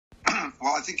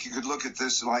Well, I think you could look at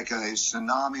this like a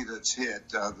tsunami that's hit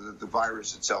the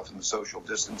virus itself and the social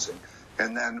distancing.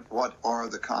 And then what are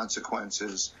the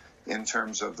consequences in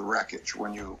terms of the wreckage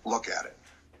when you look at it?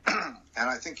 And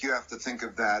I think you have to think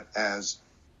of that as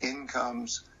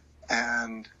incomes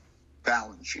and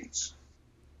balance sheets,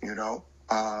 you know?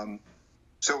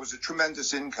 So it was a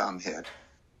tremendous income hit.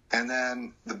 And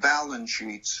then the balance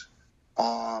sheets,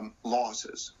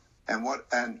 losses,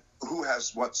 and who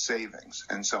has what savings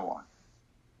and so on.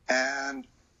 And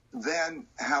then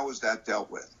how is that dealt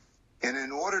with? And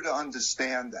in order to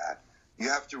understand that, you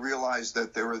have to realize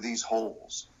that there are these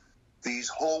holes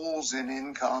in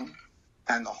income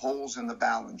and the holes in the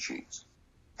balance sheets.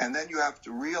 And then you have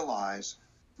to realize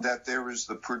that there is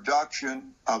the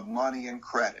production of money and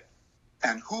credit.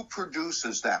 And who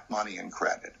produces that money and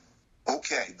credit?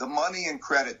 Okay, the money and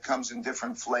credit comes in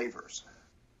different flavors.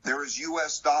 There is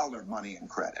U.S. dollar money and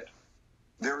credit.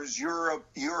 There is euro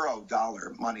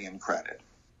dollar money and credit.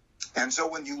 And so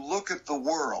when you look at the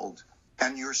world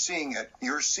and you're seeing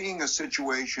a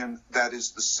situation that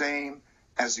is the same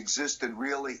as existed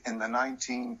really in the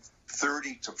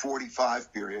 1930 to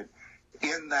 45 period,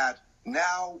 in that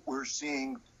now we're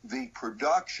seeing the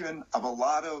production of a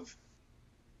lot of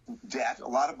debt, a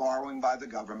lot of borrowing by the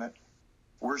government.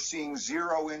 We're seeing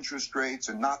zero interest rates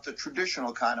and not the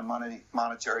traditional kind of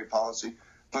monetary policy,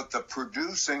 but the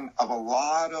producing of a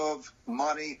lot of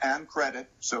money and credit.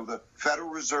 So the Federal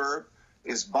Reserve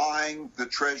is buying the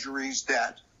Treasury's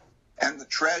debt, and the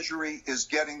Treasury is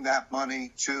getting that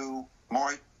money to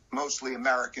mostly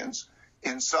Americans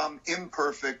in some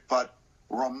imperfect but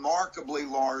remarkably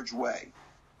large way.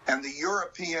 And the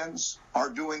Europeans are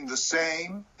doing the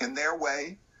same in their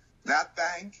way. That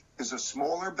bank is a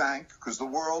smaller bank because the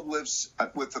world lives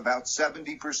with about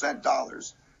 70%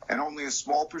 dollars and only a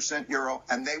small percent euro,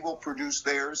 and they will produce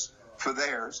theirs for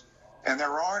theirs. And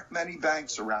there aren't many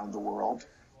banks around the world.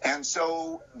 And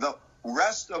so the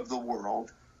rest of the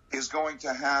world is going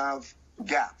to have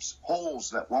gaps,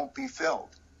 holes that won't be filled.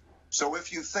 So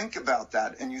if you think about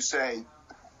that and you say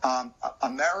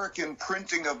American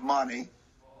printing of money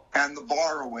and the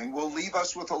borrowing will leave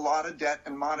us with a lot of debt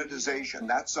and monetization.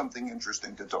 That's something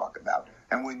interesting to talk about,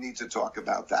 and we need to talk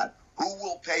about that. Who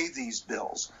will pay these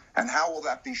bills, and how will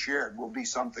that be shared will be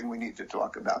something we need to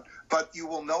talk about. But you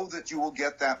will know that you will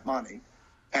get that money,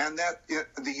 and that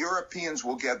the Europeans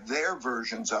will get their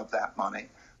versions of that money.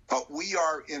 But we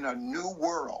are in a new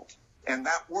world, and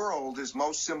that world is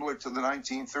most similar to the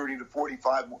 1930 to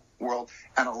 45 world,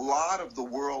 and a lot of the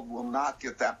world will not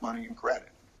get that money and credit.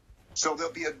 So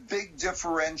there'll be a big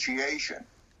differentiation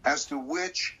as to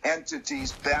which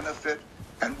entities benefit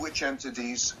and which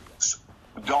entities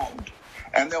don't.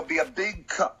 And there'll be a big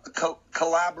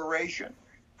collaboration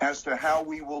as to how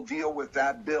we will deal with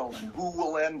that bill and who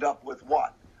will end up with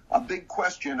what. A big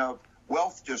question of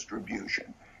wealth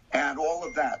distribution and all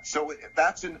of that. So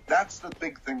that's the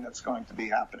big thing that's going to be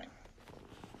happening.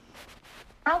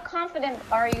 How confident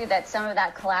are you that some of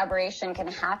that collaboration can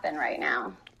happen right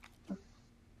now?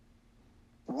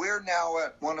 We're now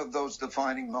at one of those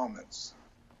defining moments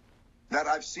that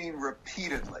I've seen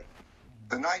repeatedly.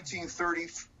 The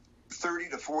 1930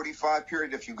 to 45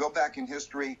 period, if you go back in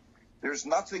history, there's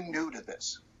nothing new to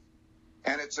this.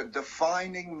 And it's a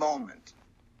defining moment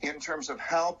in terms of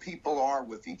how people are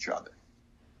with each other.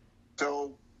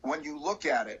 So when you look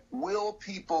at it, will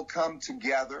people come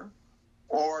together?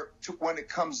 Or when it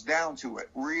comes down to it,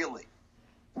 really,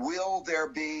 will there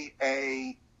be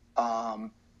a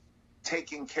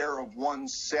taking care of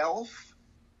oneself?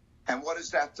 And what does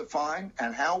that define?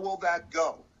 And how will that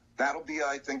go? That'll be,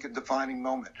 I think, a defining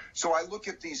moment. So I look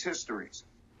at these histories.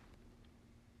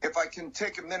 If I can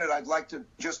take a minute, I'd like to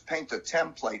just paint a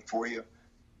template for you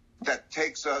that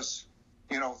takes us,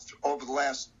 over the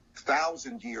last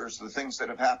 1,000 years, the things that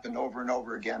have happened over and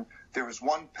over again. There is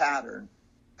one pattern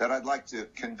that I'd like to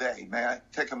convey. May I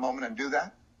take a moment and do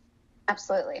that?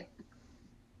 Absolutely.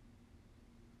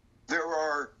 There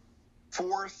are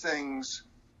 4 things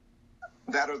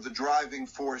that are the driving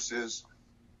forces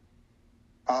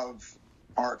of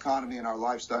our economy and our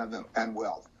lifestyle and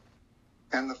wealth.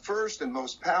 And the first and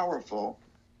most powerful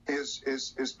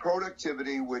is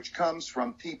productivity, which comes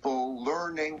from people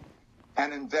learning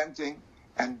and inventing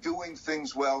and doing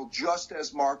things well, just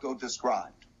as Marco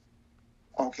described.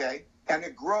 Okay? And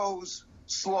it grows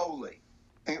slowly.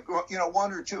 1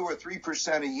 or 2 or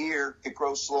 3% a year, it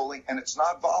grows slowly, and it's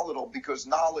not volatile because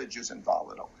knowledge isn't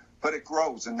volatile, but it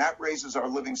grows, and that raises our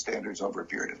living standards over a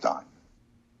period of time.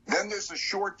 Then there's a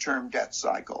short-term debt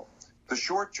cycle. The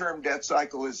short-term debt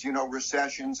cycle is,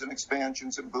 recessions and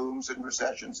expansions and booms and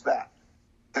recessions, that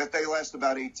they last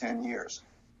about 8-10 years.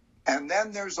 And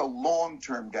then there's a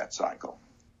long-term debt cycle.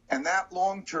 And that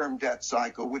long-term debt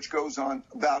cycle, which goes on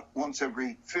about once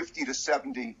every 50 to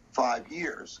 75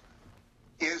 years,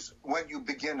 is when you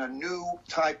begin a new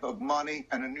type of money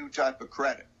and a new type of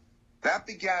credit. That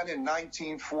began in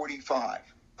 1945.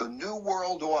 The New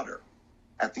World Order,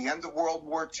 at the end of World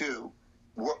War II,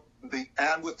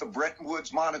 and with the Bretton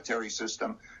Woods monetary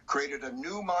system, created a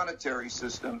new monetary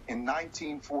system in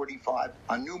 1945,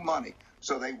 a new money.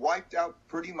 So they wiped out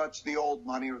pretty much the old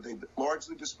money, or they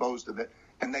largely disposed of it,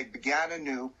 and they began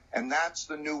anew, and that's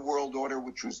the New World Order,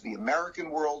 which was the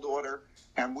American World Order,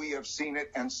 and we have seen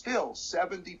it, and still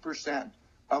 70%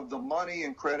 of the money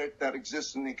and credit that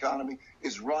exists in the economy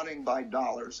is running by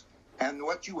dollars. And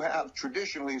what you have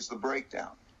traditionally is the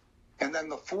breakdown. And then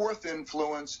the fourth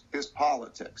influence is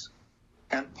politics.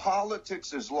 And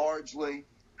politics is largely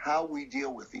how we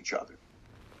deal with each other.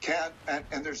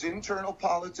 And there's internal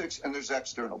politics and there's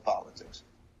external politics.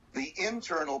 The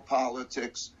internal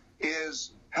politics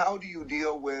is, how do you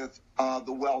deal with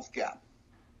the wealth gap?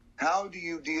 How do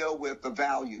you deal with the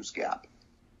values gap?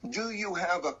 Do you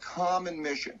have a common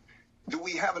mission? Do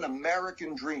we have an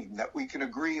American dream that we can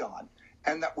agree on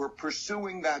and that we're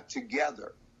pursuing that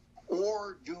together?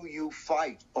 Or do you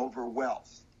fight over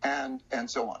wealth and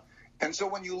so on? And so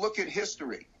when you look at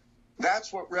history,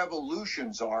 that's what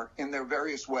revolutions are in their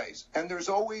various ways. And there's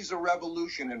always a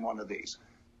revolution in one of these.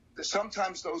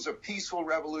 Sometimes those are peaceful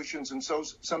revolutions, and so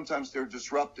sometimes they're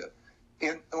disruptive.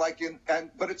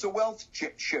 But it's a wealth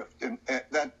shift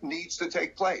that needs to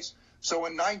take place. So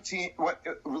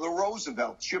the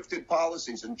Roosevelt shifted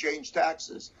policies and changed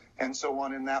taxes and so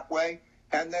on in that way.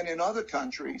 And then in other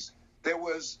countries, there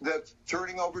was the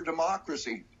turning over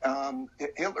democracy.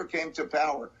 Hitler came to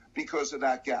power because of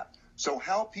that gap. So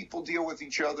how people deal with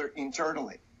each other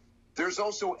internally. There's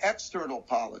also external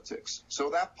politics. So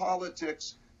that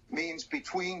politics means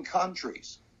between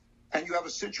countries. And you have a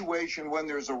situation when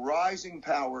there's a rising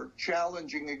power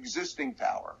challenging existing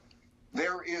power.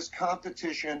 There is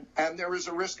competition and there is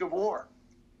a risk of war.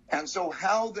 And so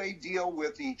how they deal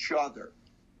with each other,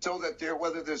 so that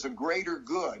whether there's a greater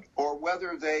good or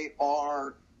whether they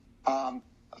are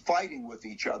fighting with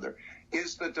each other,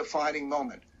 is the defining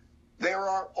moment. There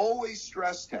are always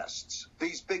stress tests,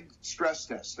 these big stress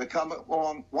tests that come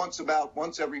along once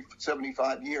every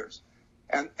 75 years.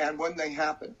 And when they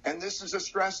happen, and this is a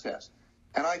stress test.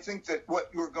 And I think that what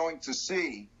you're going to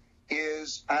see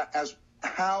is as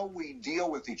how we deal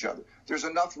with each other. There's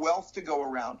enough wealth to go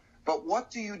around, but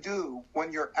what do you do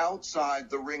when you're outside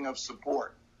the ring of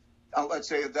support, let's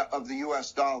say of the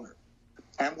U.S. dollar?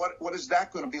 And what is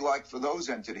that going to be like for those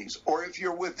entities? Or if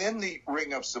you're within the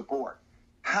ring of support,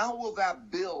 how will that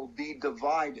bill be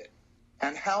divided?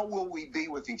 And how will we be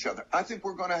with each other? I think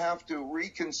we're going to have to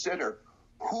reconsider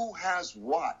who has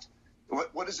what.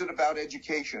 What is it about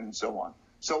education and so on?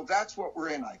 So that's what we're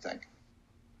in, I think.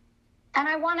 And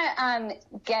I want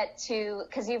to get to,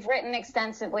 because you've written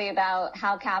extensively about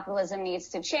how capitalism needs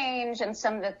to change and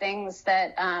some of the things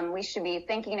that we should be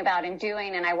thinking about and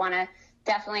doing. And I want to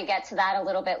definitely get to that a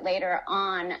little bit later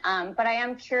on. But I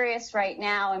am curious right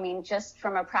now, I mean, just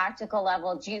from a practical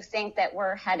level, do you think that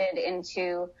we're headed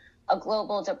into a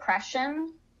global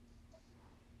depression?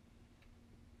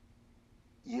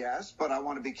 Yes, but I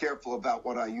want to be careful about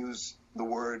what I use the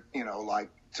word,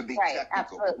 to be right,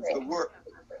 technical. Absolutely.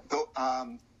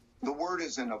 The word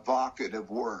is an evocative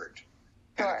word,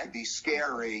 and sure. It can be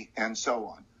scary and so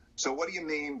on. So what do you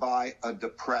mean by a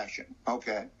depression?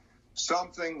 Okay,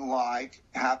 something like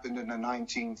happened in the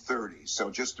 1930s. So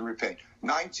just to repeat,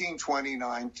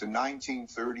 1929 to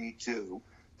 1932,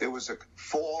 there was a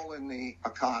fall in the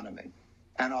economy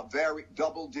and a very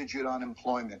double-digit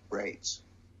unemployment rates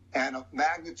and a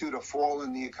magnitude of fall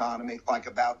in the economy like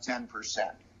about 10%.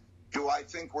 Do I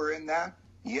think we're in that?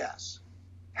 Yes.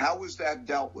 How was that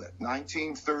dealt with?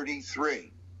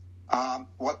 1933.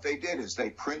 What they did is they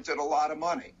printed a lot of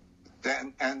money.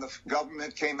 And the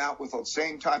government came out with the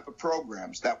same type of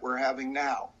programs that we're having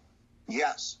now.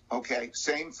 Yes. Okay.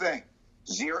 Same thing.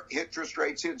 Zero interest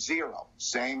rates hit zero.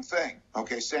 Same thing.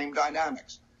 Okay. Same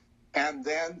dynamics. And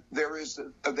then there is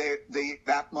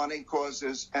that money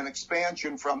causes an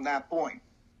expansion from that point.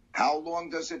 How long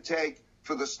does it take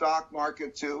for the stock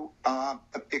market to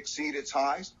exceed its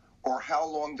highs? Or how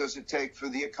long does it take for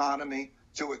the economy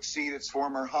to exceed its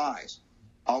former highs?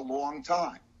 A long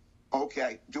time.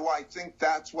 Okay, do I think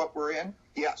that's what we're in?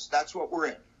 Yes, that's what we're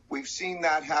in. We've seen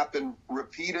that happen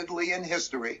repeatedly in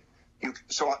history.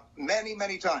 So many,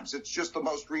 many times. It's just the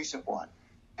most recent one.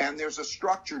 And there's a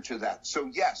structure to that. So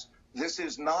yes, this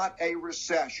is not a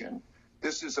recession.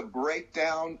 This is a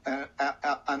breakdown,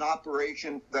 an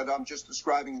operation that I'm just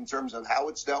describing in terms of how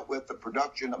it's dealt with, the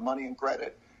production of money and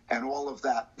credit, and all of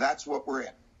that. That's what we're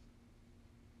in.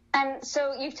 And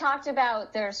so you've talked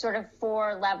about there's sort of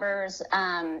 4 levers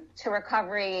to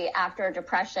recovery after a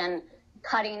depression: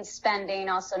 cutting spending,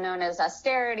 also known as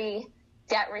austerity,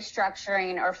 debt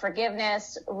restructuring or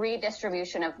forgiveness,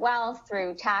 redistribution of wealth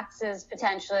through taxes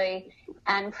potentially,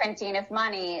 and printing of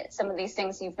money. Some of these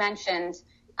things you've mentioned.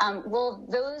 Will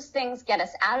those things get us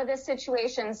out of this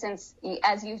situation, since,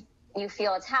 as you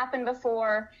feel it's happened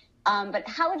before? But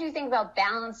how would you think about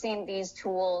balancing these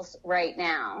tools right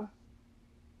now?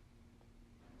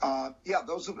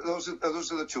 Those are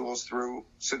the tools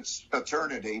since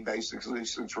eternity, basically,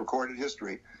 since recorded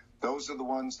history. Those are the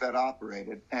ones that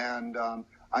operated. And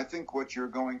I think what you're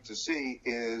going to see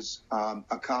is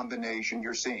a combination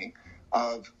you're seeing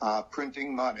of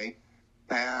printing money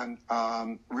and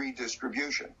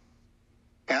redistribution.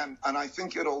 And I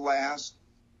think it'll last.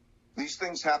 These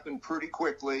things happen pretty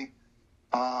quickly.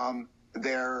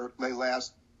 They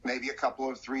last maybe a couple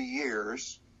of 3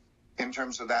 years in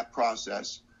terms of that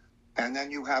process. And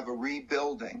then you have a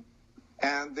rebuilding.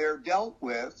 And they're dealt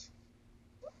with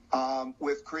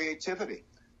creativity.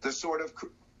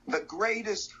 The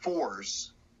greatest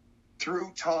force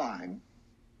through time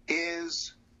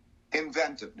is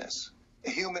inventiveness,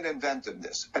 human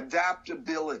inventiveness,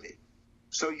 adaptability.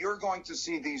 So you're going to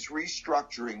see these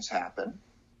restructurings happen,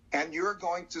 and you're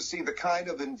going to see the kind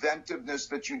of inventiveness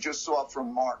that you just saw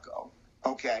from Marco,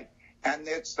 okay? And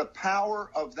it's the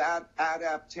power of that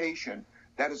adaptation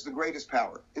that is the greatest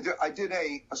power. I did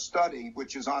a study,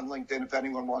 which is on LinkedIn if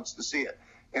anyone wants to see it.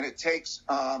 And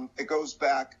it goes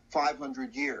back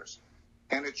 500 years.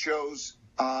 And it shows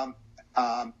real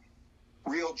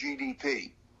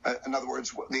GDP. In other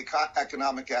words, the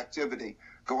economic activity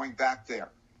going back there.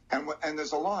 And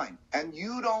there's a line. And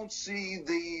you don't see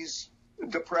these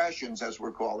depressions, as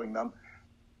we're calling them,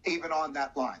 even on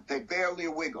that line. They barely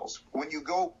wiggles. When you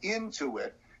go into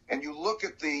it and you look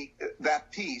at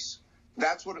that piece,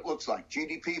 that's what it looks like.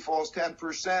 GDP falls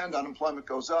 10%, unemployment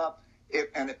goes up,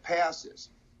 and it passes.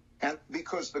 And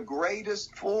because the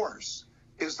greatest force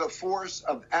is the force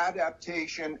of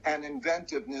adaptation and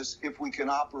inventiveness if we can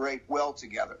operate well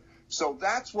together. So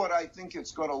that's what I think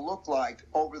it's going to look like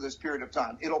over this period of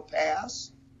time. It'll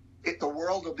pass. The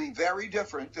world will be very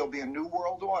different. There'll be a new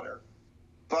world order.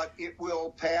 But it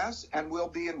will pass and we'll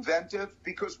be inventive,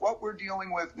 because what we're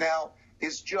dealing with now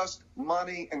is just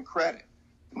money and credit.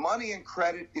 Money and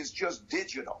credit is just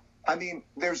digital. I mean,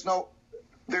 there is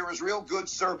real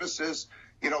goods, services,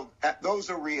 those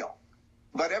are real.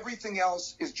 But everything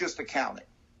else is just accounting.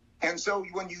 And so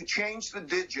when you change the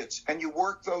digits and you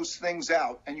work those things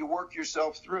out and you work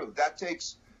yourself through, that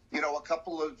takes, a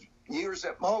couple of years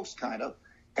at most, kind of.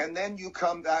 And then you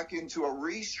come back into a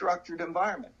restructured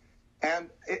environment. And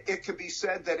it could be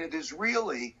said that it is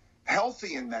really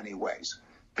healthy in many ways,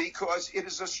 because it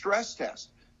is a stress test.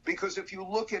 Because if you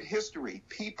look at history,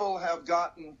 people have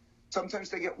sometimes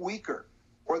they get weaker,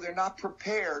 or they're not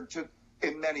prepared to,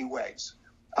 in many ways.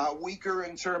 Weaker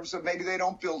in terms of maybe they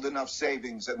don't build enough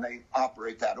savings and they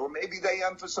operate that, or maybe they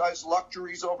emphasize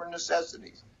luxuries over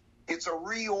necessities. It's a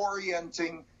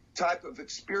reorienting type of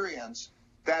experience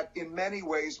that in many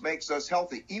ways makes us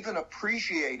healthy, even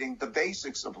appreciating the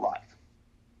basics of life.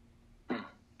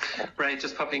 Ray,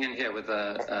 just popping in here with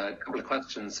a couple of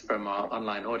questions from our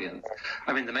online audience.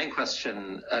 I mean, the main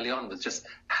question early on was just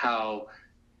how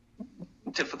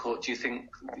difficult do you think,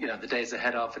 the days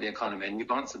ahead are for the economy? And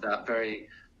you've answered that very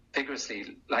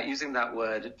vigorously, like using that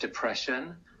word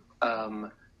depression.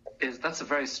 That's a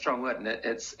very strong word. And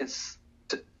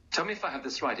tell me if I have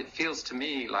this right. It feels to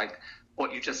me like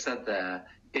what you just said there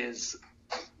is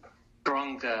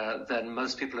stronger than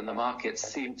most people in the market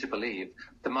seem to believe.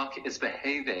 The market is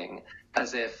behaving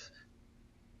as if,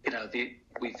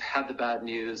 we've had the bad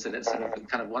news and it's sort of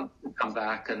kind of wants to come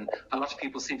back. And a lot of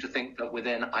people seem to think that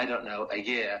within, a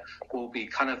year, we'll be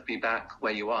back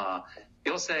where you are.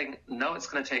 You're saying, no, it's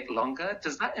going to take longer.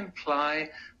 Does that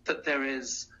imply that there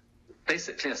is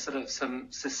basically a sort of some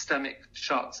systemic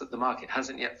shocks that the market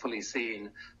hasn't yet fully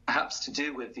seen, perhaps to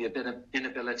do with the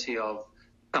inability of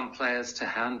some players to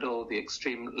handle the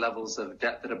extreme levels of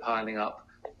debt that are piling up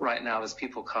right now as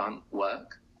people can't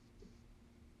work?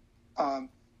 I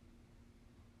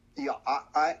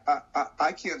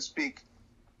can't speak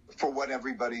for what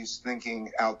everybody's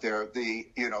thinking out there.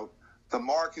 The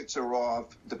markets are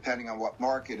off depending on what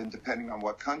market and depending on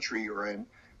what country you're in,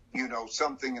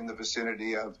 something in the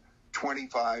vicinity of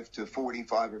 25 to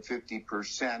 45 or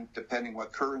 50%, depending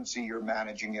what currency you're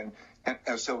managing in.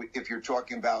 And so if you're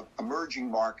talking about emerging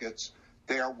markets,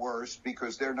 they're worse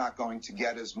because they're not going to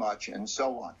get as much, and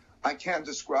so on. I can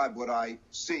describe what I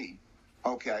see.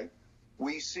 Okay.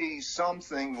 We see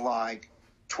something like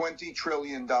 $20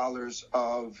 trillion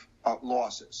of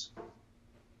losses.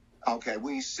 Okay.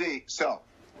 We see. So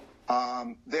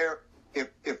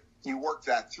if you work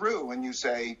that through and you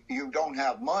say you don't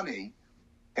have money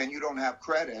and you don't have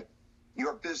credit,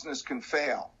 your business can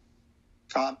fail.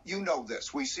 You know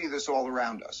this. We see this all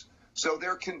around us. So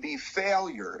there can be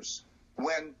failures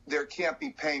when there can't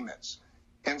be payments.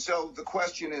 And so the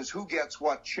question is, who gets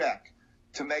what check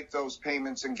to make those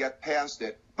payments and get past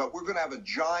it? But we're going to have a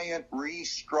giant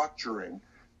restructuring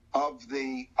of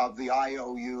the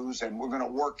IOUs, and we're going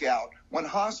to work out when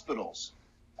hospitals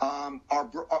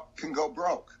can go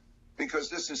broke, because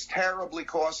this is terribly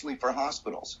costly for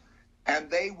hospitals, and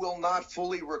they will not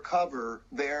fully recover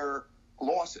their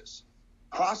losses.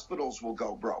 Hospitals will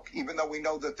go broke, even though we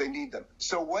know that they need them.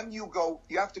 So when you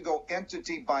have to go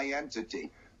entity by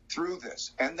entity through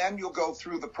this, and then you'll go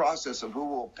through the process of who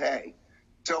will pay.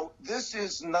 So this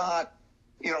is not,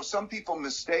 some people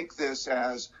mistake this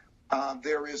as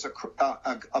there is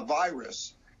a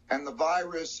virus, and the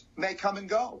virus may come and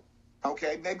go.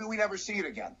 Okay, maybe we never see it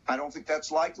again. I don't think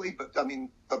that's likely, but the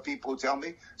people who tell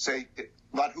me say,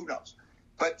 but who knows?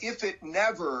 But if it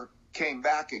never came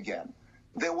back again,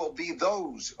 there will be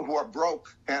those who are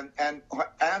broke and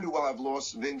who will have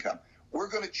loss of income. We're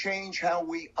going to change how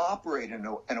we operate in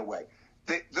a way.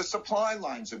 The supply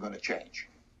lines are going to change.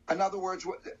 In other words,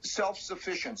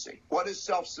 self-sufficiency. What is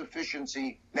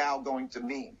self-sufficiency now going to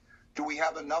mean? Do we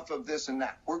have enough of this and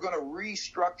that? We're going to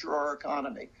restructure our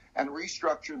economy and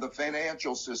restructure the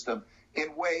financial system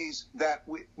in ways that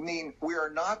mean we are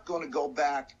not going to go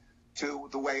back to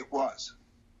the way it was.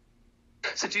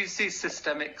 So do you see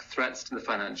systemic threats to the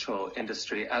financial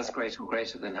industry as great or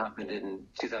greater than happened in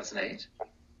 2008?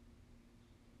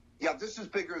 Yeah, this is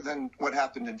bigger than what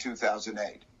happened in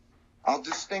 2008. I'll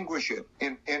distinguish it.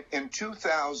 In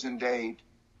 2008,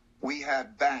 we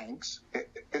had banks.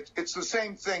 It's the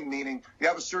same thing, meaning you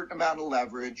have a certain amount of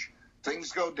leverage,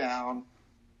 things go down.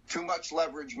 Too much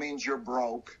leverage means you're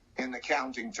broke in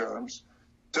accounting terms.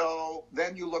 So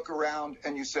then you look around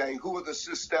and you say, who are the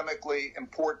systemically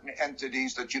important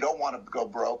entities that you don't want to go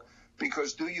broke?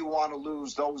 Because do you want to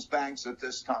lose those banks at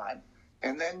this time?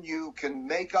 And then you can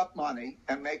make up money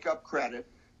and make up credit,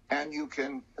 and you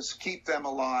can keep them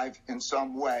alive in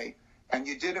some way. And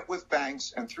you did it with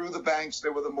banks, and through the banks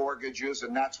there were the mortgages,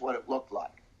 and that's what it looked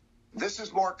like. This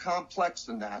is more complex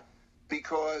than that,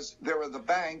 because there are the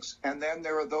banks, and then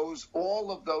there are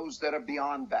all of those that are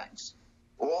beyond banks.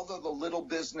 All of the little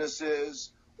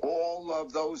businesses, all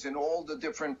of those in all the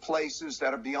different places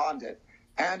that are beyond it.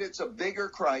 And it's a bigger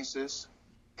crisis,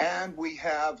 and we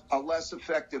have a less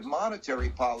effective monetary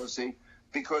policy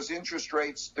because interest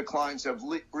rates declines have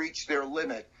reached their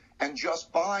limit. And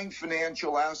just buying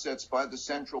financial assets by the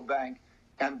central bank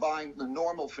and buying the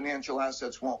normal financial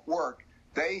assets won't work.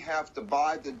 They have to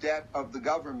buy the debt of the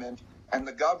government, and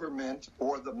the government,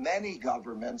 or the many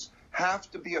governments, have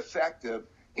to be effective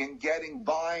in getting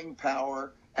buying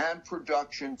power and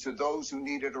production to those who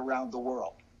need it around the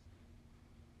world.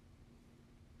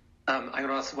 I'm going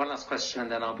to ask one last question,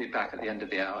 and then I'll be back at the end of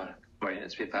the hour. Sorry,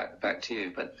 it's be back to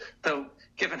you. But though,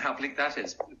 given how bleak that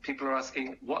is, people are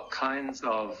asking what kinds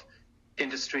of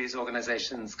industries,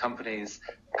 organizations, companies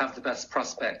have the best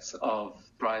prospects of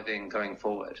thriving going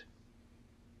forward.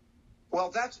 Well,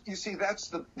 that's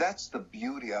the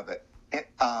beauty of it.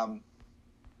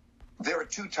 There are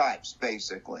two types,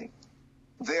 basically.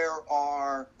 There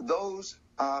are those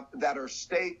that are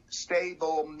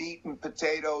stable, meat and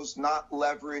potatoes, not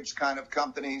leveraged kind of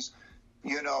companies,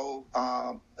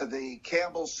 the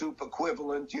Campbell soup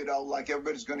equivalent, like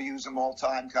everybody's going to use them all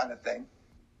time kind of thing.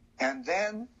 And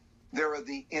then there are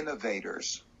the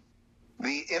innovators.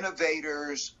 The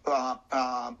innovators,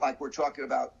 like we're talking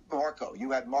about Marco.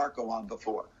 You had Marco on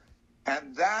before.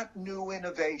 And that new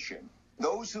innovation,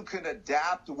 those who can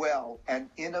adapt well and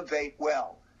innovate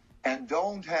well and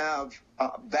don't have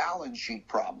balance sheet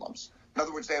problems. In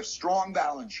other words, they have strong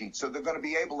balance sheets, so they're going to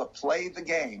be able to play the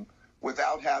game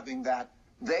without having that.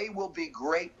 They will be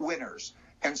great winners.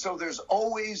 And so there's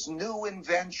always new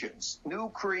inventions, new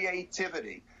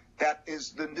creativity. That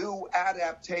is the new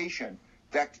adaptation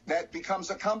that becomes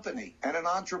a company and an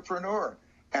entrepreneur.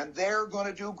 And they're going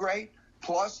to do great,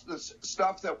 plus the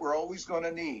stuff that we're always going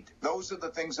to need. Those are the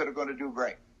things that are going to do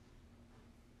great.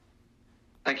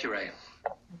 Thank you, Ray.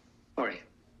 Lori.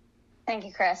 Thank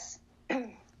you, Chris.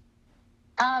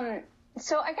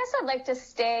 So I guess I'd like to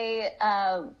stay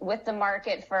with the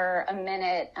market for a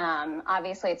minute.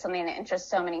 Obviously, it's something that interests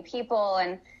so many people.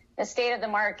 And the state of the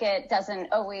market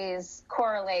doesn't always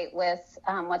correlate with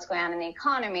what's going on in the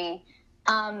economy.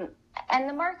 And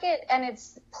the market and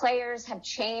its players have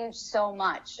changed so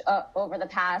much over the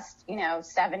past,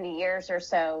 70 years or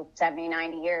so, 70,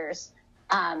 90 years.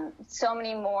 So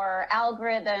many more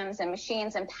algorithms and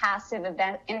machines and passive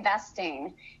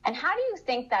investing. And how do you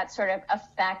think that sort of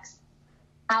affects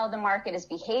how the market is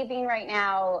behaving right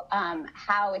now,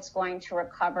 how it's going to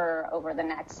recover over the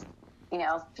next,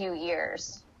 few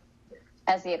years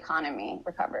as the economy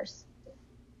recovers?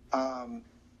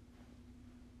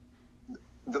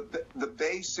 The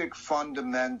basic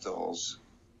fundamentals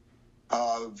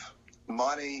of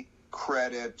money,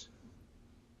 credit,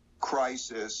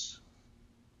 crisis,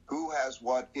 who has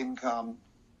what income,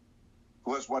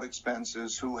 who has what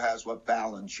expenses, who has what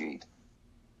balance sheet,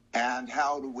 and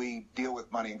how do we deal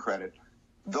with money and credit.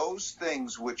 Those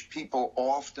things which people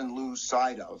often lose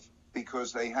sight of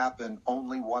because they happen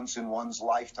only once in one's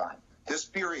lifetime. This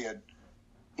period,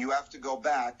 you have to go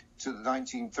back to the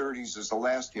 1930s as the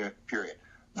last period.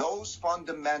 Those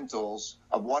fundamentals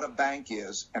of what a bank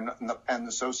is and the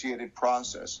associated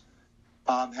process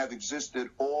have existed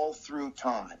all through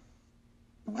time.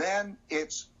 Then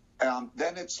it's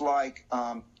like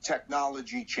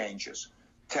technology changes.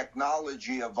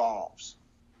 Technology evolves.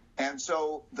 And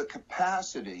so the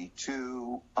capacity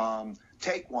to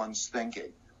take one's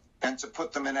thinking and to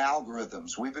put them in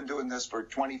algorithms. We've been doing this for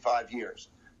 25 years.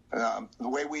 The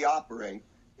way we operate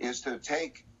is to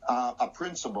take a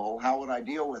principle, how would I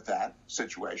deal with that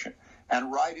situation,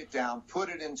 and write it down, put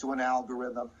it into an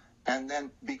algorithm, and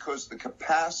then because the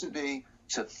capacity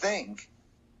to think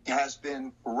has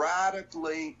been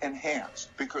radically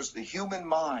enhanced because the human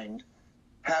mind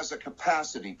has a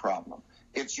capacity problem.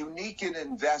 It's unique in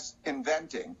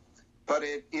inventing, but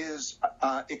it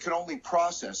can only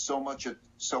process so much at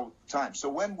so time. So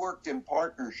when worked in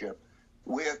partnership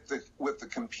with the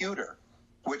computer,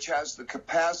 which has the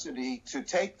capacity to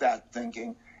take that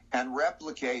thinking and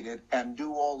replicate it and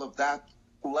do all of that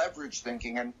leverage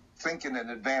thinking and think in an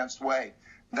advanced way,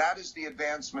 that is the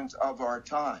advancement of our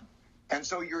time. And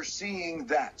so you're seeing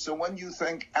that. So when you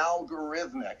think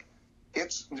algorithmic,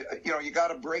 it's, you got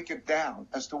to break it down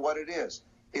as to what it is.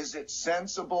 Is it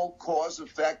sensible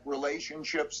cause-effect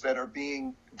relationships that are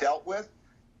being dealt with?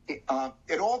 It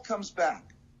all comes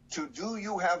back to, do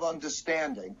you have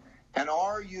understanding, and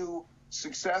are you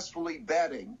successfully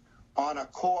betting on a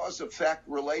cause-effect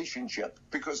relationship?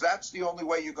 Because that's the only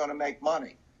way you're going to make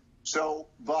money. So,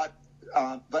 but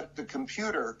the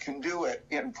computer can do it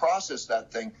and process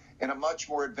that thing in a much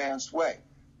more advanced way.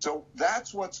 So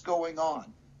that's what's going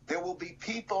on. There will be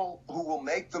people who will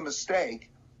make the mistake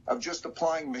of just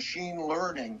applying machine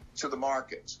learning to the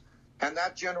markets. And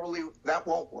that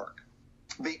won't work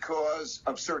because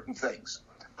of certain things.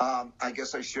 I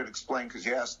guess I should explain because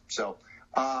you asked. So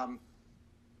on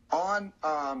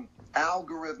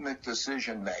algorithmic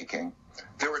decision making,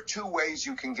 there are two ways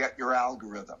you can get your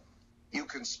algorithm. You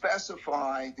can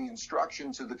specify the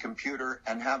instruction to the computer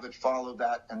and have it follow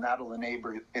that, and that'll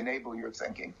enable your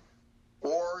thinking.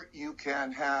 Or you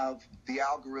can have the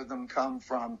algorithm come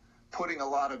from putting a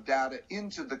lot of data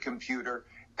into the computer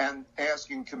and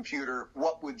asking computer,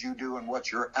 what would you do and what's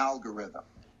your algorithm?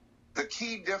 The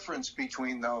key difference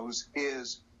between those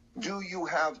is, do you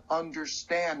have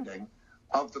understanding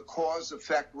of the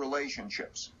cause-effect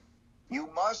relationships? You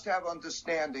must have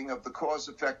understanding of the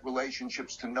cause-effect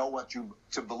relationships to know what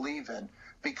to believe in,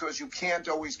 because you can't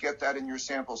always get that in your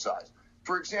sample size.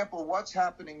 For example, what's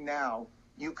happening now,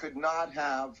 you could not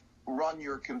have run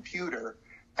your computer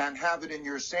and have it in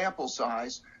your sample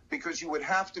size because you would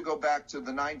have to go back to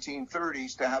the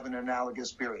 1930s to have an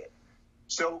analogous period.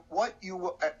 So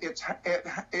it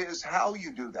is how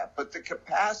you do that, but the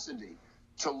capacity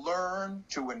to learn,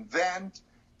 to invent,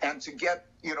 and to get,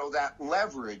 that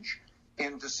leverage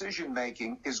in decision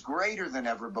making is greater than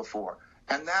ever before.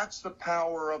 And that's the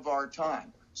power of our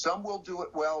time. Some will do it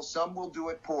well, some will do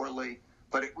it poorly,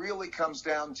 but it really comes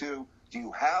down to, do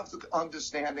you have the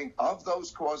understanding of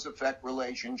those cause-effect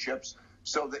relationships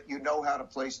so that you know how to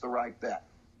place the right bet?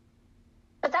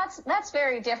 But that's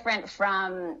very different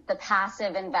from the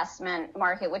passive investment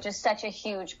market, which is such a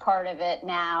huge part of it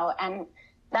now. And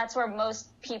that's where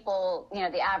most people,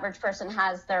 the average person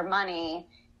has their money.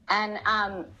 And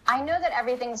I know that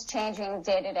everything's changing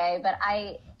day to day, but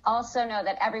I also know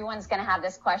that everyone's going to have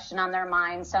this question on their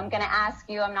mind. So I'm going to ask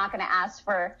you, I'm not going to ask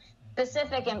for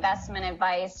specific investment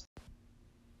advice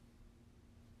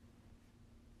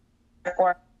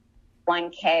for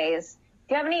 1Ks.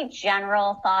 Do you have any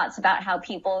general thoughts about how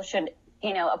people should,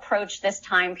 approach this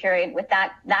time period with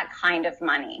that kind of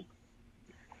money?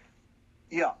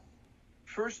 Yeah.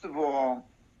 First of all,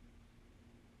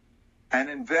 an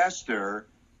investor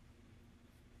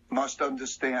must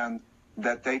understand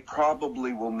that they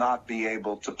probably will not be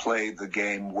able to play the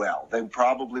game well. They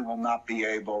probably will not be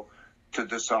able to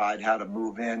decide how to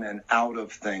move in and out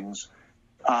of things.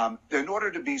 In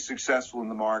order to be successful in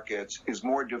the markets is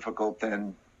more difficult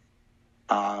than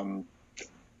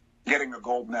getting a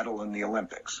gold medal in the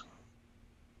Olympics.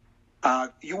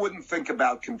 You wouldn't think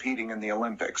about competing in the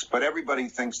Olympics, but everybody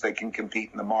thinks they can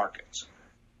compete in the markets.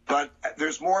 But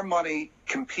there's more money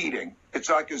competing. It's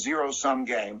like a zero-sum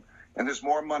game, and there's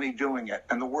more money doing it.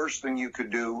 And the worst thing you could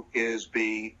do is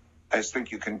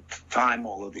think you can time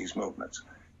all of these movements.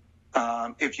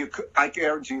 If you could, I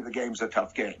guarantee you the game's a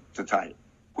tough game to time.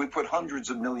 We put hundreds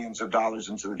of millions of dollars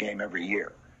into the game every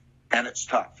year, and it's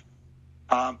tough.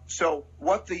 So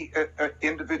what the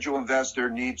individual investor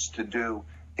needs to do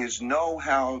is know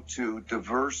how to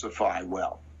diversify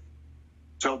well.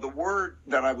 So the word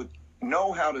that I would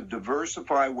know how to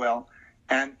diversify well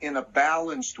and in a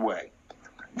balanced way.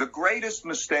 The greatest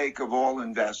mistake of all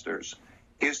investors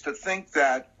is to think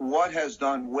that what has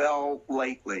done well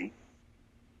lately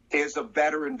is a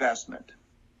better investment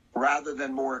rather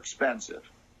than more expensive.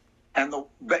 And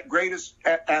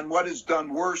and what has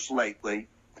done worse lately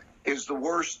is the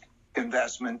worst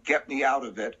investment, get me out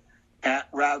of it,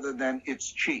 rather than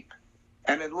it's cheap.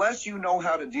 And unless you know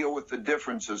how to deal with the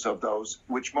differences of those,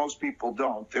 which most people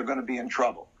don't, they're going to be in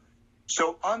trouble.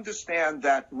 So understand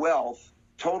that wealth,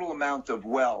 total amount of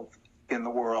wealth in the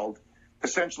world,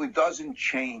 essentially doesn't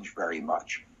change very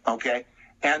much, okay?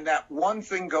 And that one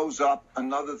thing goes up,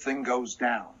 another thing goes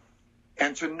down.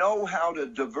 And to know how to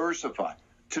diversify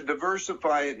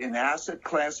it in asset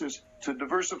classes, to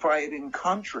diversify it in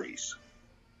countries,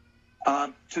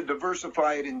 to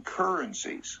diversify it in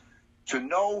currencies, to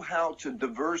know how to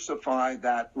diversify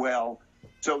that well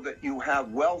so that you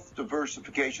have wealth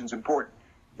diversification is important.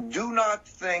 Do not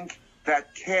think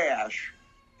that cash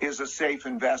is a safe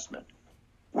investment.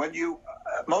 When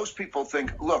most people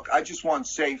think, look, I just want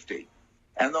safety,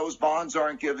 and those bonds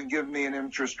aren't giving me an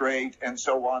interest rate and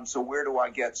so on, so where do I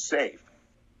get safe?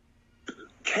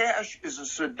 Cash is a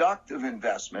seductive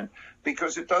investment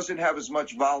because it doesn't have as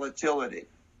much volatility,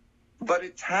 but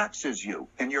it taxes you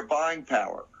in your buying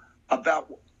power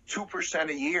about 2%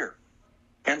 a year.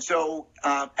 And so,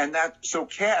 so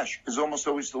cash is almost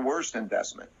always the worst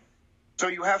investment. So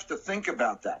you have to think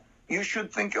about that. You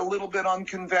should think a little bit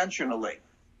unconventionally.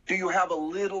 Do you have a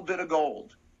little bit of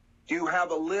gold? Do you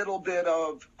have a little bit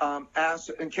of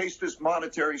asset in case this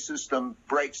monetary system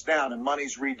breaks down and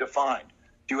money's redefined?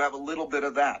 Do you have a little bit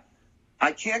of that?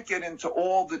 I can't get into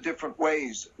all the different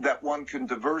ways that one can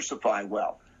diversify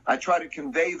well. I try to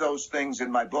convey those things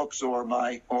in my books or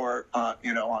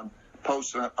on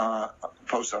posts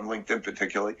on LinkedIn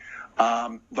particularly.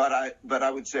 But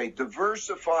I would say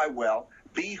diversify well,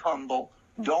 be humble,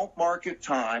 don't market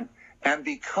time, and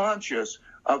be conscious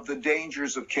of the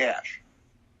dangers of cash.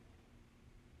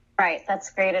 Right,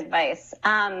 that's great advice.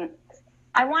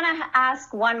 I want to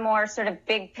ask one more sort of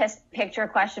big picture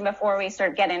question before we sort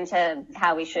of get into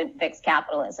how we should fix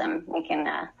capitalism. We can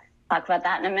talk about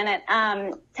that in a minute,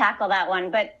 tackle that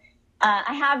one. But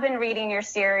I have been reading your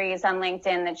series on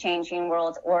LinkedIn, The Changing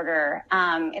World Order.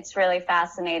 It's really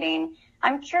fascinating.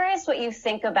 I'm curious what you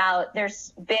think about,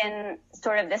 there's been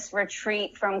sort of this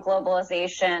retreat from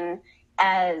globalization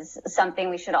as something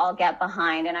we should all get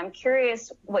behind. And I'm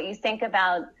curious what you think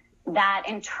about that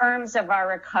in terms of our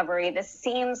recovery. This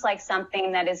seems like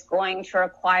something that is going to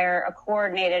require a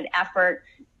coordinated effort,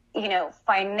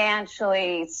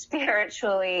 financially,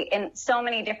 spiritually, in so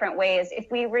many different ways.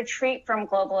 If we retreat from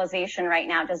globalization right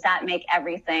now, does that make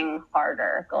everything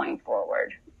harder going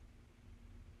forward?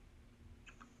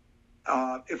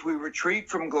 If we retreat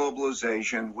from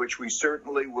globalization, which we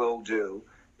certainly will do,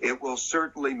 it will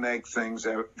certainly make things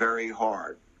very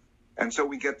hard. And so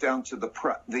we get down to the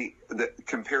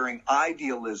comparing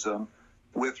idealism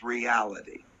with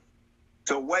reality.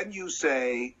 So when you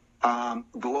say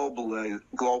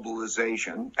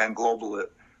globalization and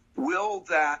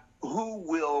who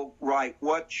will write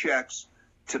what checks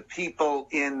to people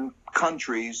in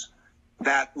countries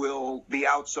that will be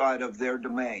outside of their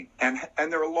domain? And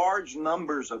there are large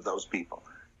numbers of those people.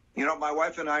 My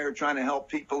wife and I are trying to help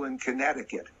people in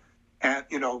Connecticut. And,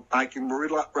 I can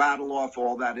rattle off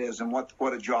all that is and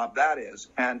what a job that is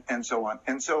and so on.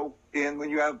 And so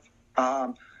when you have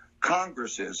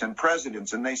Congresses and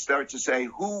presidents and they start to say,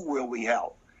 who will we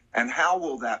help and how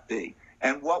will that be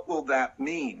and what will that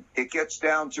mean? It gets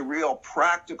down to real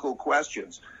practical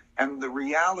questions. And the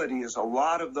reality is a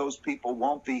lot of those people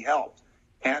won't be helped.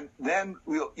 And then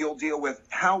you'll deal with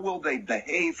how will they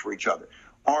behave for each other?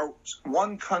 Are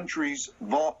one country's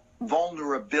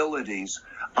vulnerabilities,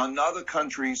 another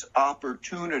country's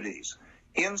opportunities.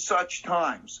 In such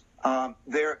times,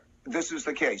 this is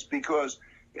the case because,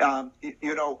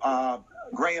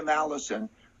 Graham Allison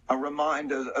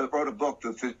wrote a book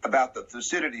about the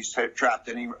Thucydides trap,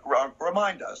 and he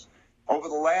reminded us over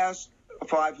the last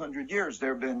 500 years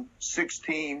there have been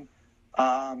 16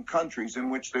 countries in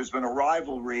which there's been a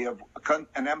rivalry of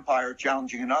an empire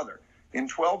challenging another. In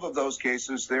 12 of those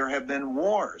cases, there have been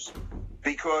wars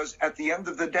because at the end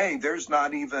of the day, there's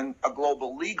not even a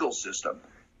global legal system.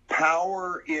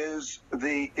 Power is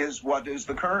what is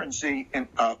the currency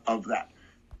of that.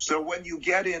 So when you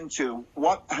get into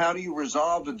how do you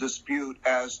resolve a dispute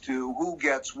as to who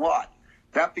gets what,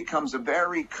 that becomes a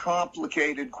very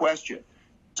complicated question.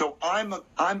 So I'm a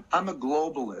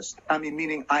globalist.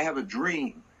 Meaning I have a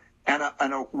dream and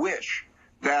a wish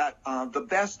that the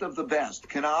best of the best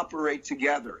can operate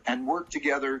together and work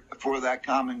together for that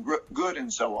common good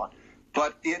and so on.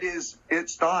 But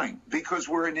it's dying because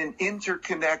we're in an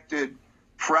interconnected,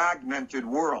 fragmented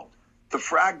world. The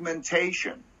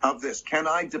fragmentation of this. Can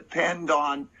I depend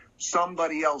on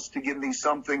somebody else to give me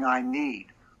something I need?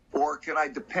 Or can I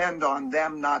depend on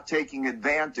them not taking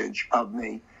advantage of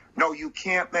me? No, you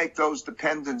can't make those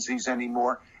dependencies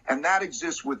anymore. And that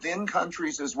exists within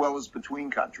countries as well as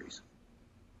between countries.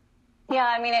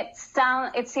 Yeah,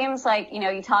 it seems like,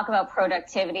 you talk about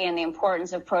productivity and the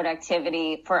importance of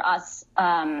productivity for us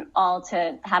all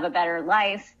to have a better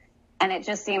life. And it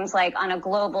just seems like on a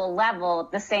global level,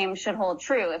 the same should hold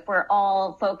true. If we're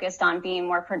all focused on being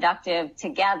more productive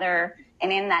together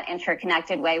and in that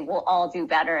interconnected way, we'll all do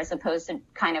better as opposed to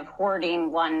kind of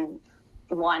hoarding one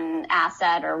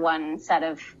asset or one set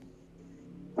of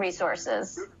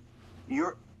resources.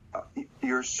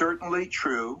 You're certainly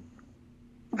true.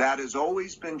 That has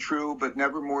always been true, but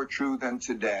never more true than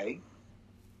today.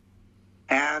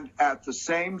 And at the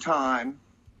same time,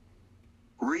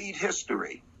 read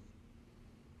history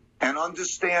and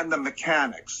understand the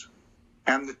mechanics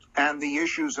and the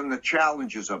issues and the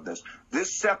challenges of this.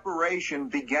 This separation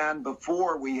began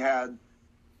before we had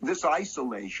this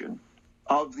isolation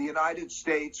of the United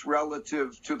States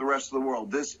relative to the rest of the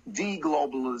world. This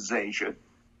deglobalization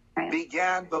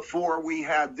began before we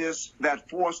had this that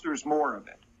fosters more of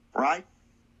it, right?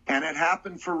 And it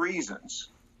happened for reasons,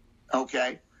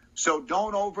 okay? So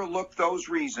don't overlook those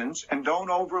reasons and don't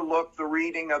overlook the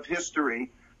reading of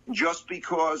history just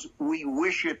because we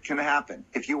wish it can happen.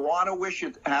 If you want to wish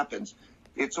it happens,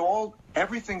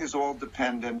 everything is all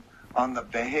dependent on the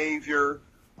behavior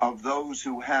of those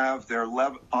who have their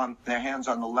hands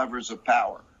on the levers of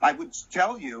power. I would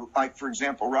tell you, like, for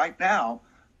example, right now,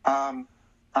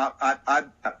 I've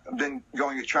been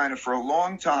going to China for a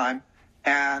long time,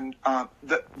 and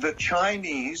the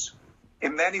Chinese,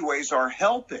 in many ways, are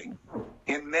helping,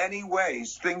 in many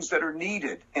ways, things that are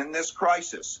needed in this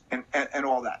crisis and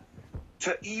all that.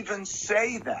 To even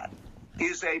say that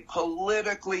is a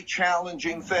politically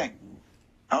challenging thing,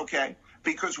 okay?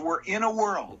 Because we're in a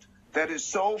world that is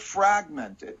so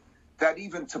fragmented that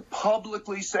even to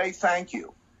publicly say thank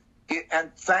you,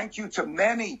 and thank you to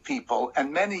many people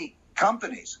and many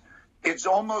companies, it's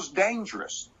almost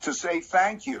dangerous to say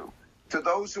thank you to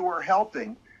those who are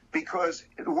helping, because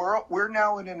we're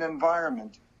now in an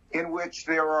environment in which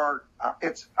there are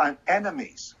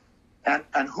enemies,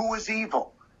 and who is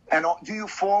evil, and do you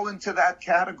fall into that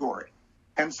category?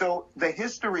 And so the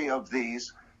history of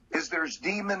these is there's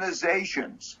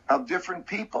demonizations of different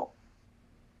people.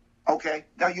 Okay,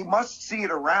 now you must see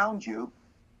it around you.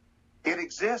 It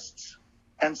exists.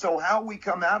 And so how we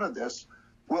come out of this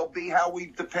will be how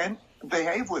we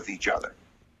behave with each other.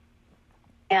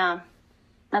 Yeah,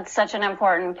 that's such an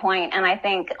important point. And I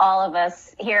think all of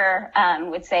us here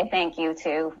would say thank you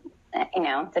to,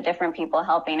 the different people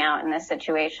helping out in this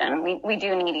situation. We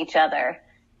do need each other.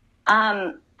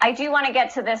 I do want to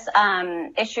get to this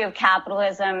issue of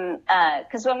capitalism,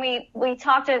 because when we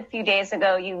talked a few days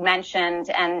ago, you mentioned,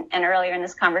 and earlier in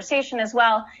this conversation as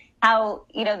well, how,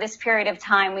 this period of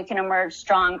time we can emerge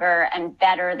stronger and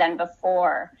better than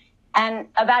before. And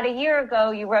about a year ago,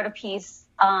 you wrote a piece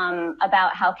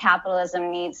about how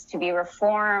capitalism needs to be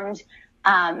reformed,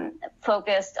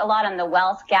 focused a lot on the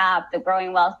wealth gap, the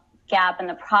growing wealth gap, and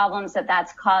the problems that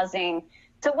that's causing.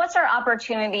 So what's our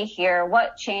opportunity here?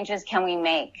 What changes can we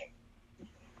make?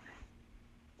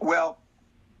 Well,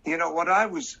 what I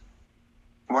was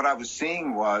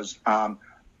seeing was,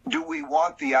 do we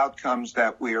want the outcomes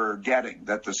that we are getting,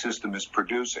 that the system is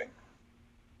producing?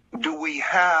 Do we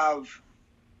have,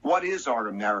 what is our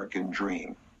American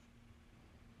dream?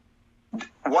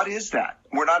 What is that?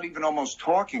 We're not even almost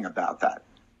talking about that.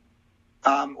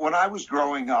 When I was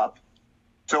growing up,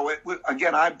 So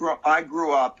again, I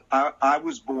grew up. I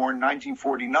was born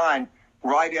 1949,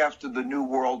 right after the New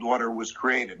World Order was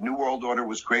created. New World Order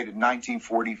was created in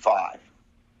 1945.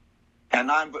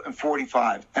 And I'm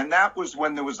 45. And that was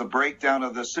when there was a breakdown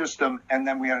of the system, and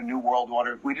then we had a New World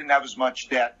Order. We didn't have as much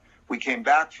debt. We came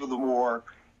back for the war,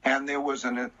 and there was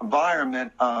an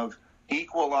environment of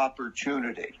equal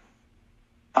opportunity.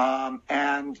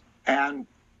 And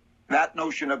that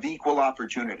notion of equal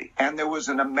opportunity. And there was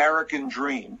an American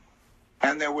dream,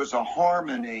 and there was a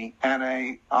harmony and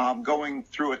a going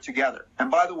through it together.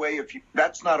 And by the way,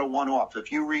 that's not a one-off.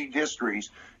 If you read histories,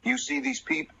 you see these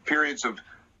periods of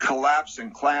collapse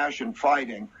and clash and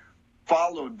fighting,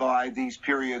 followed by these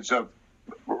periods of,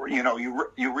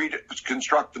 you read it,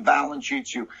 construct the balance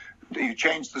sheets, you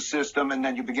change the system, and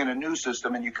then you begin a new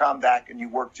system, and you come back and you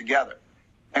work together.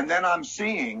 And then I'm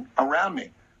seeing around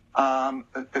me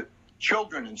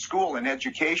children in school and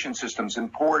education systems in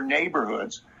poor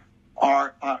neighborhoods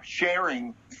are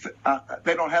sharing.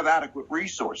 They don't have adequate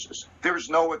resources. There's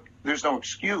no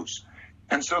excuse.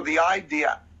 And so the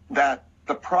idea that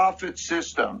the profit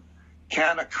system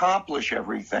can accomplish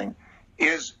everything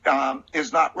is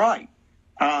not right,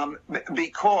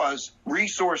 because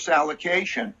resource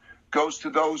allocation goes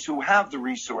to those who have the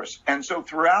resource. And so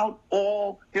throughout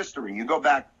all history, you go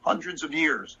back hundreds of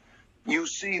years, you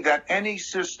see that any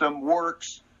system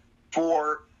works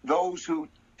for those who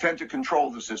tend to control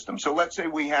the system. So let's say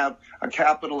we have a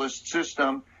capitalist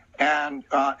system, and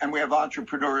we have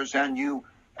entrepreneurs, and you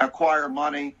acquire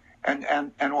money and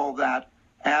all that,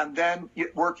 and then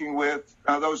working with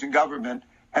those in government,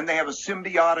 and they have a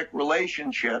symbiotic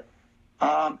relationship,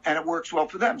 and it works well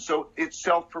for them. So it's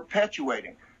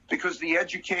self-perpetuating, because the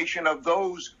education of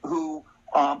those who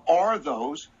are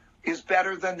those is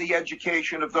better than the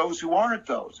education of those who aren't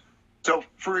those. So,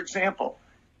 for example,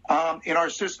 in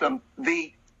our system,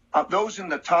 those in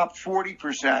the top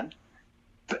 40%,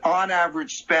 on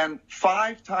average, spend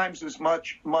 5 times as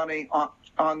much money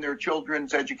on their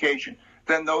children's education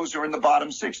than those who are in the bottom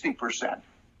 60%.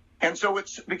 And so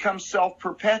it's become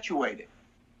self-perpetuating.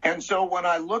 And so when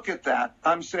I look at that,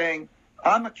 I'm saying,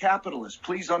 I'm a capitalist.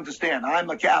 Please understand, I'm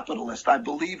a capitalist. I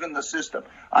believe in the system.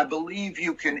 I believe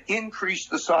you can increase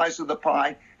the size of the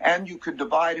pie and you could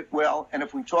divide it well. And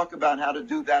if we talk about how to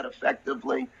do that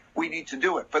effectively, we need to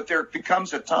do it. But there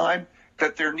becomes a time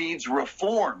that there needs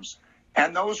reforms.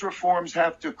 And those reforms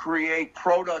have to create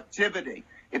productivity.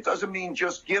 It doesn't mean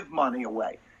just give money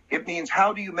away. It means,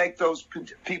 how do you make those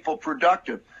people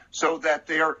productive so that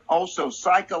they're also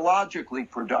psychologically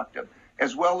productive,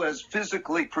 as well as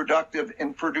physically productive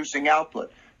in producing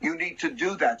output? You need to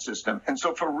do that system. And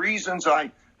so for reasons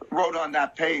I wrote on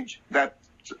that page, that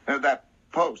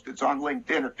post, it's on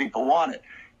LinkedIn if people want it,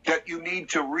 that you need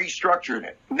to restructure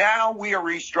it. Now we are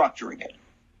restructuring it.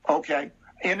 Okay?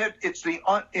 It's the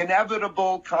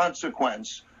inevitable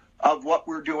consequence of what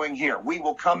we're doing here. We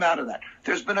will come out of that.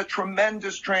 There's been a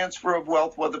tremendous transfer of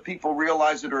wealth, whether people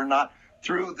realize it or not,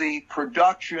 through the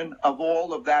production of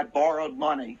all of that borrowed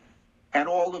money and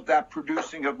all of that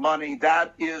producing of money.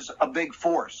 That is a big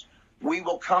force. We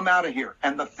will come out of here.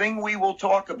 And the thing we will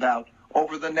talk about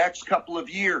over the next couple of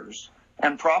years,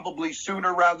 and probably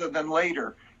sooner rather than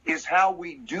later, is how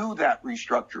we do that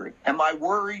restructuring. And my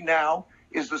worry now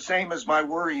is the same as my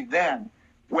worry then,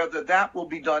 whether that will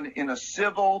be done in a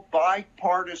civil,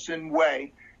 bipartisan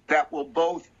way that will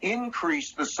both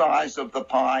increase the size of the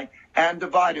pie and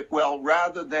divide it well,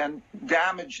 rather than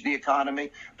damage the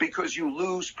economy because you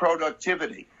lose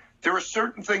productivity. There are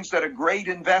certain things that are great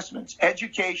investments.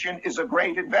 Education is a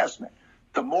great investment.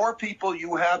 The more people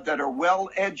you have that are well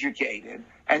educated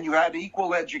and you have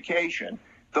equal education,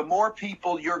 the more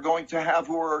people you're going to have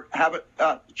who have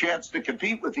a chance to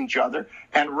compete with each other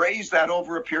and raise that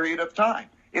over a period of time.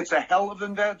 It's a hell of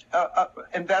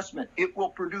investment. It will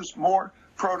produce more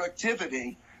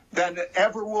productivity than it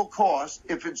ever will cost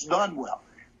if it's done well.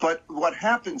 But what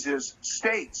happens is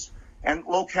states and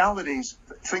localities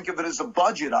think of it as a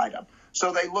budget item.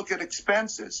 So they look at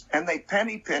expenses and they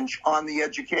penny pinch on the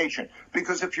education.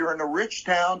 Because if you're in a rich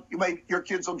town, your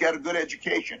kids will get a good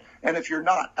education. And if you're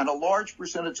not, and a large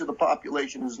percentage of the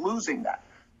population is losing that.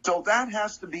 So that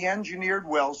has to be engineered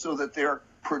well so that they're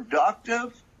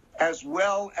productive as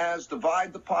well as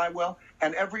divide the pie well,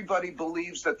 and everybody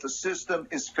believes that the system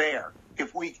is fair.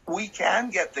 If we can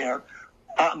get there,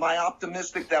 am I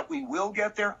optimistic that we will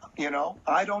get there?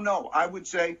 I don't know. I would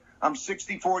say I'm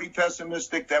 60-40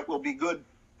 pessimistic that we'll be good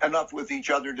enough with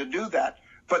each other to do that.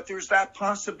 But there's that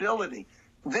possibility.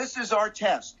 This is our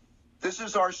test. This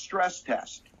is our stress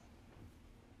test.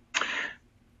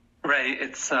 Ray,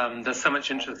 it's there's so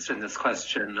much interest in this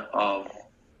question of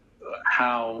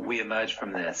how we emerge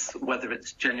from this, whether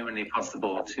it's genuinely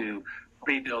possible to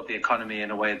rebuild the economy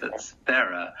in a way that's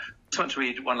fairer. I just want to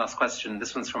read one last question.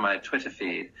 This one's from my Twitter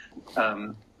feed.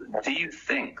 Do you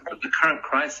think that the current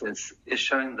crisis is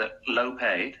showing that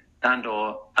low-paid and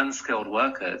or unskilled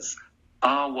workers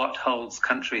are what holds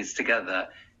countries together,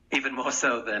 even more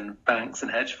so than banks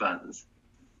and hedge funds?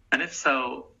 And if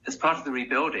so, as part of the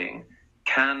rebuilding,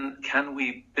 can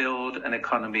we build an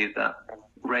economy that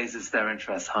raises their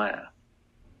interests higher?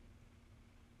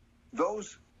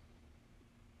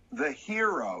 The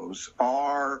heroes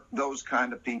are those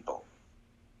kind of people.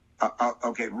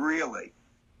 Okay, really.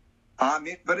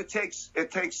 But it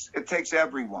takes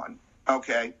everyone.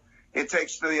 Okay, it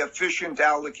takes the efficient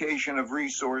allocation of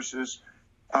resources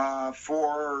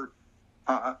for,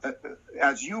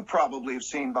 as you probably have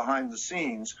seen behind the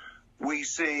scenes, we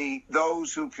see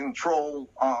those who control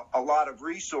a lot of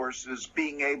resources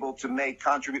being able to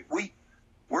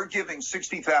we're giving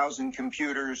 60,000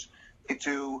 computers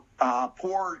to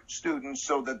poor students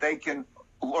so that they can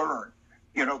learn.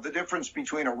 You know, the difference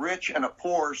between a rich and a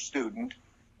poor student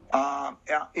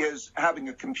is having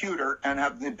a computer and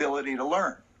having the ability to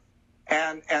learn.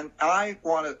 And I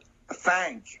want to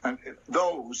thank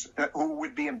those who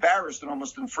would be embarrassed and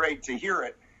almost afraid to hear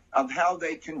it, of how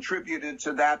they contributed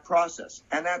to that process.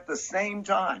 And at the same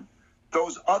time,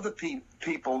 those other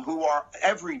people who are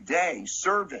every day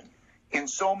serving in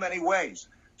so many ways.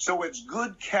 So it's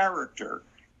good character.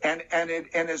 And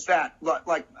is that,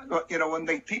 like, you know, when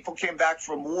people came back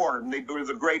from war and they were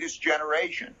the greatest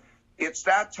generation, it's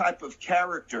that type of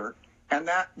character, and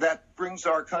that brings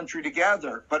our country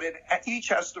together. But each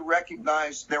has to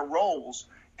recognize their roles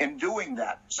in doing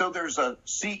that. So there's a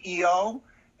CEO,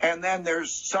 and then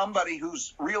there's somebody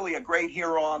who's really a great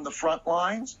hero on the front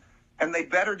lines, and they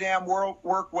better damn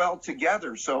work well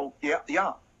together. So,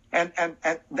 yeah. And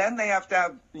then they have to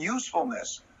have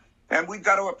usefulness, and we've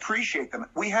got to appreciate them.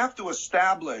 We have to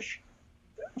establish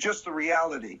just the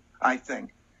reality, I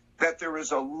think, that there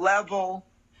is a level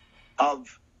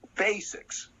of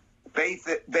basic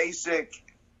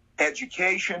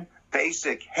education,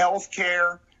 basic health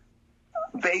care,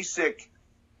 basics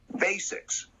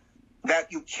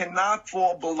that you cannot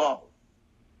fall below.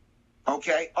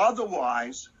 Okay?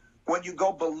 Otherwise, when you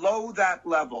go below that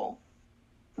level,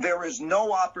 there is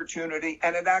no opportunity,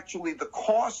 and the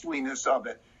costliness of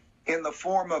it in the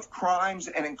form of crimes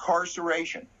and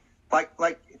incarceration.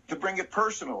 Like to bring it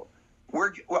personal,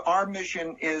 our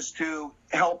mission is to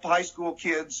help high school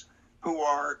kids who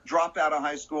drop out of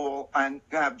high school and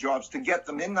have jobs, to get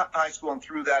them in the high school and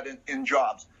through that in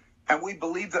jobs. And we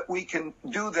believe that we can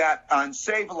do that and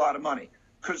save a lot of money,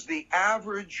 because the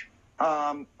average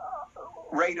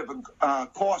rate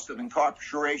of cost of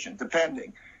incarceration,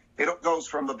 depending, it goes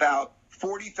from about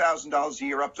 $40,000 a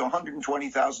year up to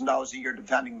 $120,000 a year,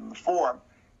 depending on the form.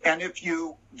 And if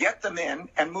you get them in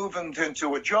and move them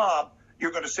into a job,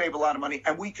 you're going to save a lot of money,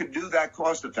 and we could do that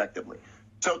cost effectively.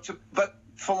 But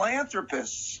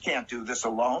philanthropists can't do this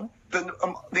alone. The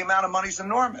amount of money is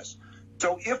enormous.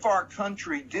 So if our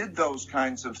country did those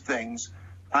kinds of things,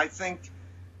 I think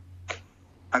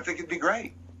it'd be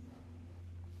great.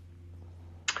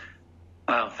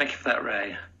 Wow, thank you for that,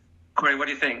 Ray. Corey, what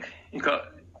do you think? You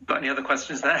got any other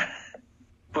questions there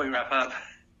before we wrap up?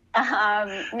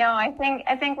 No, I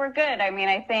think we're good. I mean,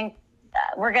 I think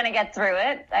we're going to get through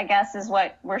it, I guess, is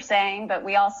what we're saying. But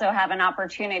we also have an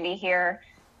opportunity here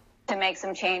to make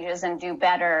some changes and do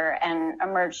better and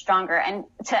emerge stronger. And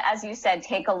to, as you said,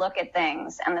 take a look at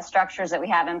things and the structures that we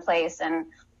have in place and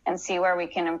see where we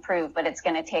can improve. But it's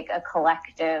going to take a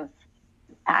collective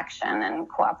action and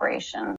cooperation.